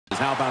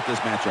How about this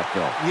matchup,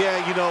 Phil? Yeah,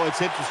 you know,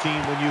 it's interesting.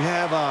 When you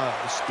have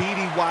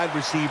speedy wide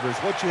receivers,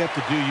 what you have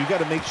to do, you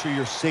got to make sure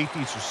your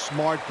safeties are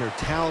smart. They're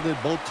talented.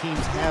 Both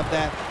teams have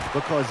that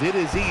because it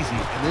is easy.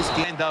 And this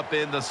game end up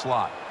in the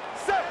slot.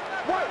 Set,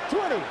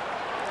 120,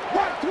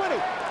 120,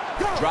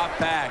 go. Drop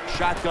back,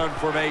 shotgun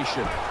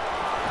formation.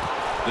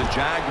 The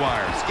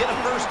Jaguars get a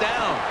first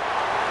down.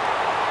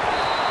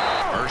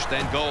 First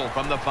and goal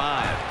from the 5.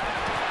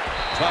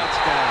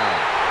 Touchdown.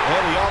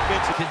 Well, the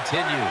offense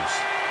continues.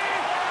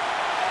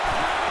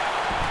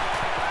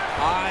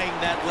 Eyeing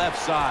that left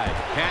side.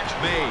 Catch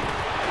made.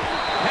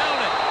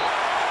 Count it.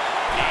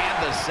 And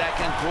the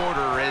second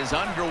quarter is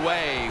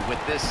underway with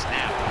this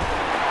snap.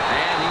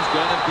 And he's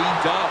going to be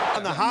done.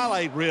 on the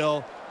highlight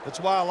reel. That's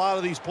why a lot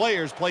of these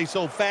players play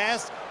so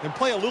fast and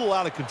play a little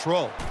out of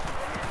control.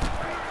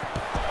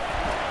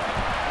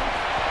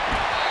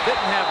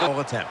 Didn't have the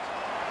attempt.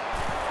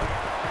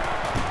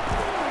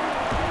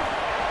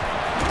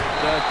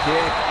 The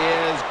kick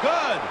is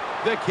good.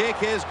 The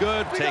kick is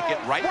good. Take it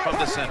right from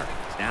the center.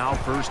 Now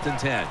 1st and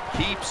 10.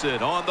 Keeps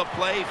it on the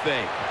play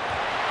fake.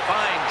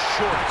 Finds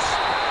Shorts.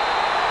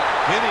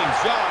 Henning's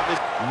job is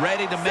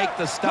Ready to make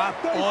the stop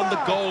on the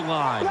goal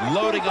line.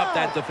 Loading up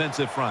that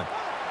defensive front.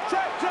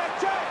 Check, check,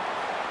 check.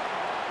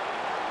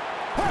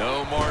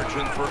 No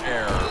margin for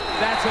error.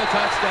 That's a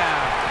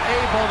touchdown.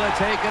 Able to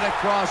take it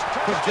across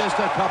for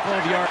just a couple of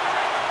yards.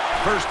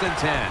 1st and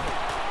 10.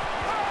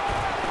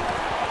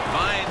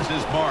 Finds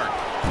his mark.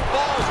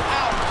 Ball's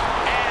out.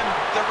 And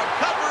the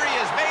recovery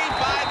is made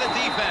by the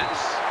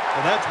defense.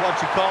 and that's what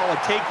you call a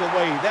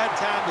takeaway. That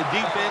time the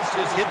defense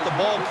just hit the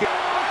ball.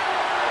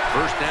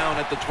 First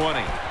down at the 20.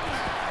 And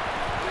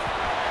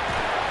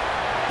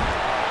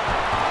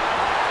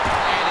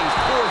he's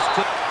forced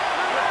to.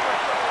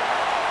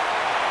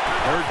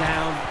 3rd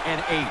down and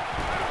 8.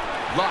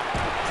 Luck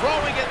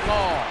throwing it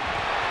long.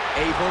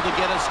 Able to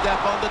get a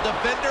step on the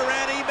defender,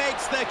 and he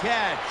makes the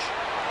catch.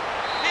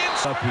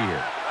 Up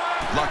here.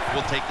 Luck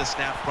will take the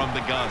snap from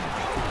the gun.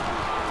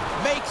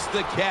 Makes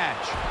the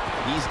catch.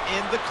 He's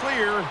in the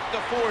clear.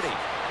 The 40.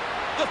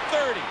 The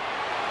 30.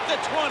 The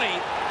 20.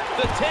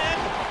 The 10.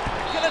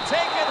 Gonna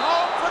take it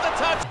home for the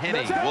touch.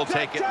 Henning will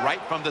take it right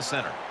from the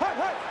center.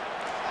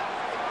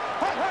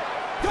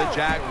 The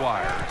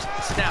Jaguars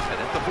snap it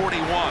at the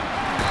 41.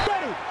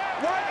 Ready.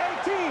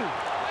 118.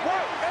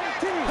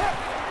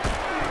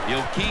 118.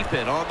 He'll keep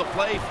it on the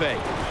play fake.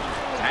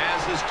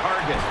 Has his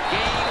target.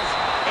 Gains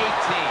 18.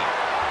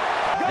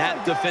 That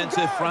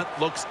defensive front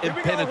looks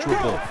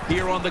impenetrable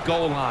here on the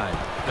goal line.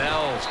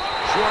 Bell's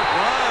short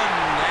run,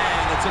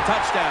 and it's a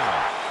touchdown.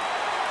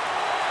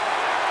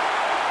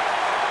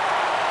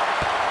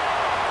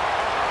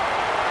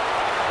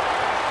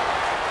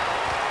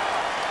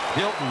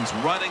 Hilton's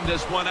running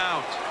this one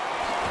out.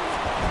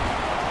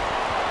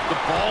 The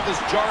ball is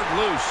jarred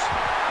loose.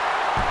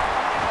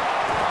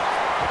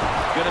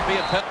 Going to be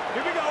a penalty.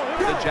 Here we go.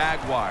 The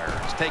Jaguars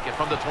take it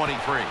from the 23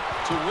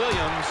 to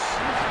Williams.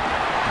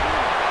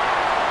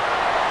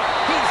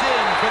 He's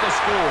in for the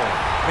score.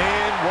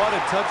 Man, what a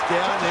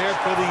touchdown there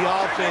for the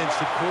offense.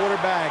 The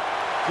quarterback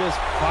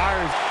just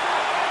fires.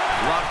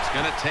 Luck's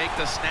going to take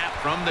the snap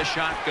from the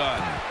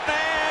shotgun.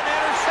 And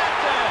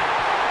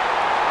intercepted.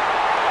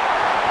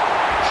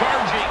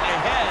 Charging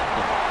ahead.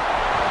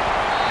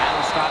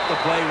 That'll stop the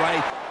play right.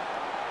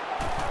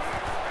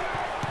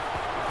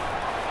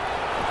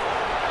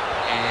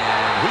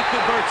 And he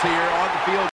converts here on the field.